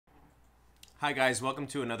Hi guys, welcome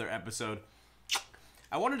to another episode.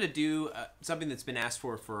 I wanted to do something that's been asked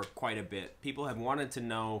for quite a bit. People have wanted to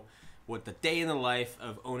know what the day in the life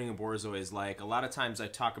of owning a Borzoi is like. A lot of times I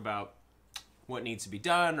talk about what needs to be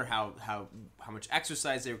done or how much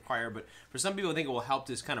exercise they require, but for some people I think it will help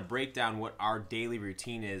to just kind of break down what our daily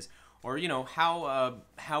routine is, or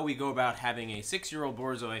how we go about having a 6-year-old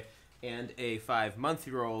Borzoi and a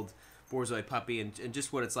 5-month-old Borzoi puppy, and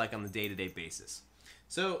just what it's like on the day-to-day basis.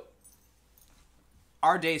 So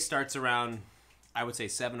our day starts around, I would say,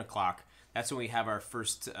 7 o'clock. That's when we have our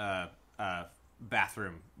first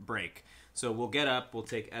bathroom break. So we'll get up, we'll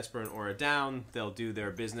take Esper and Aura down, they'll do their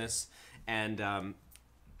business, and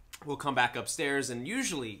we'll come back upstairs, and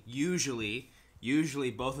usually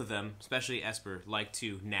both of them, especially Esper, like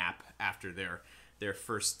to nap after their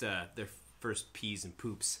first pees and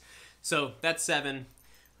poops. So that's 7.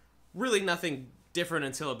 Really nothing different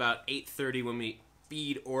until about 8:30 when we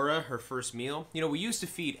feed Aura her first meal. You know, we used to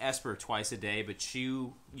feed Esper twice a day, but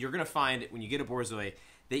you're gonna find when you get a Borzoi,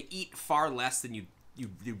 they eat far less than you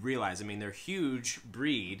realize. I mean, they're a huge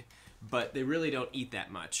breed, but they really don't eat that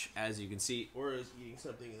much. As you can see, Aura's eating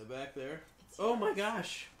something in the back there. Oh my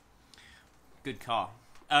gosh. Good call.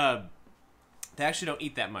 They actually don't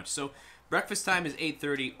eat that much. So breakfast time is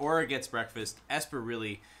 8:30. Aura gets breakfast. Esper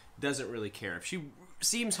really doesn't really care. If she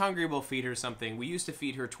seems hungry, we'll feed her something. We used to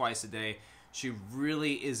feed her twice a day. She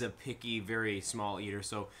really is a picky, very small eater,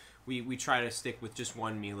 so we try to stick with just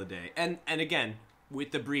one meal a day. And again,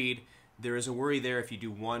 with the breed, there is a worry there. If you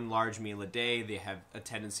do one large meal a day, they have a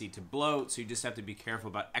tendency to bloat, so you just have to be careful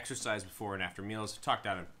about exercise before and after meals. I've talked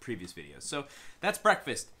about in previous videos. So that's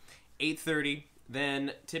breakfast, 8:30.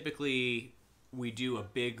 Then typically we do a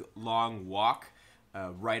big, long walk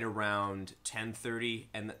right around 10:30,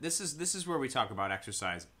 and this is where we talk about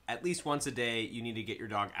exercise. At least once a day, you need to get your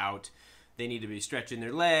dog out. They need to be stretching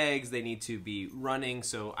their legs. They need to be running.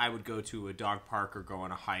 So I would go to a dog park or go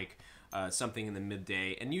on a hike, something in the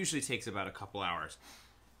midday, and usually takes about a couple hours.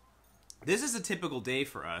 This is a typical day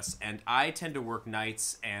for us, and I tend to work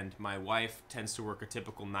nights, and my wife tends to work a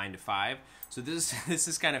typical 9 to 5. So this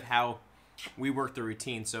is kind of how we work the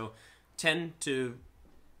routine. So 10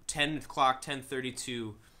 o'clock, 10:30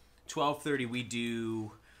 to 12:30, we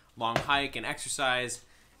do long hike and exercise,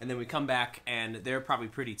 and then we come back, and they're probably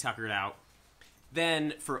pretty tuckered out.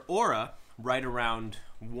 Then for Aura, right around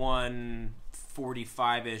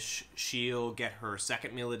 1:45-ish, she'll get her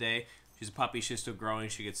second meal a day. She's a puppy, she's still growing,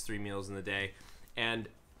 she gets 3 meals in the day. And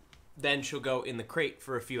then she'll go in the crate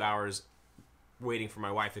for a few hours waiting for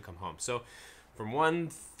my wife to come home. So from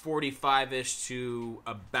 1:45-ish to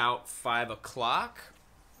about 5 o'clock,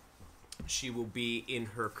 she will be in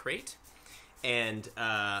her crate. And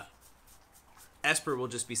Esper will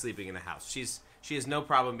just be sleeping in the house. She has no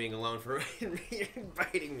problem being alone for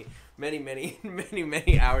biting me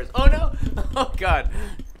many hours. Oh no! Oh god!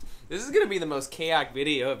 This is gonna be the most chaotic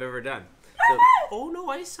video I've ever done. So, oh no!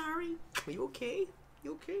 I'm sorry. Are you okay?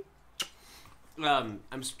 You okay? I'm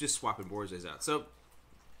just swapping Borzois out. So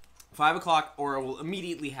 5 o'clock, Aura will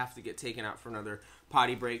immediately have to get taken out for another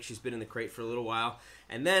potty break. She's been in the crate for a little while,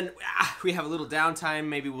 and then we have a little downtime.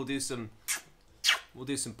 Maybe we'll do some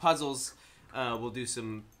puzzles. We'll do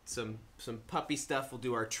some puppy stuff. We'll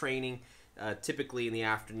do our training, typically in the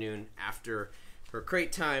afternoon after her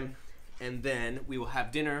crate time, and then we will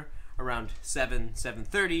have dinner around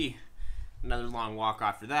 7:30. Another long walk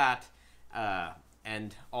after that,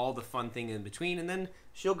 and all the fun thing in between, and then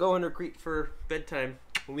she'll go in her crate for bedtime.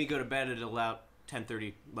 When we go to bed at about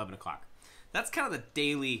 10:30, 11 o'clock. That's kind of the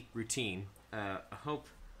daily routine. I hope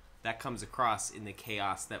that comes across in the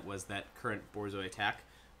chaos that was that current Borzoi attack.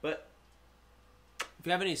 But if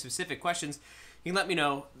you have any specific questions, you can let me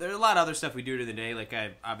know. There's a lot of other stuff we do during the day. Like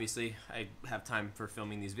I have time for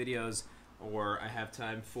filming these videos, or I have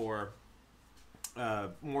time for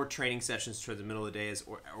more training sessions toward the middle of the day, as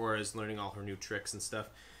Aura's learning all her new tricks and stuff.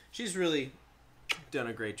 She's really done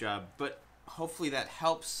a great job, but hopefully that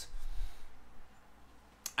helps.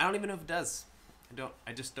 I don't even know if it does.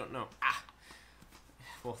 I just don't know.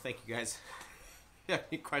 Well, thank you guys. If you have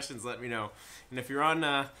any questions, let me know. And if you're on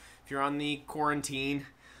the quarantine,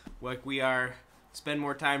 like we are, spend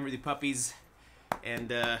more time with the puppies,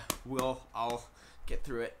 and I'll get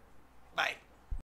through it. Bye.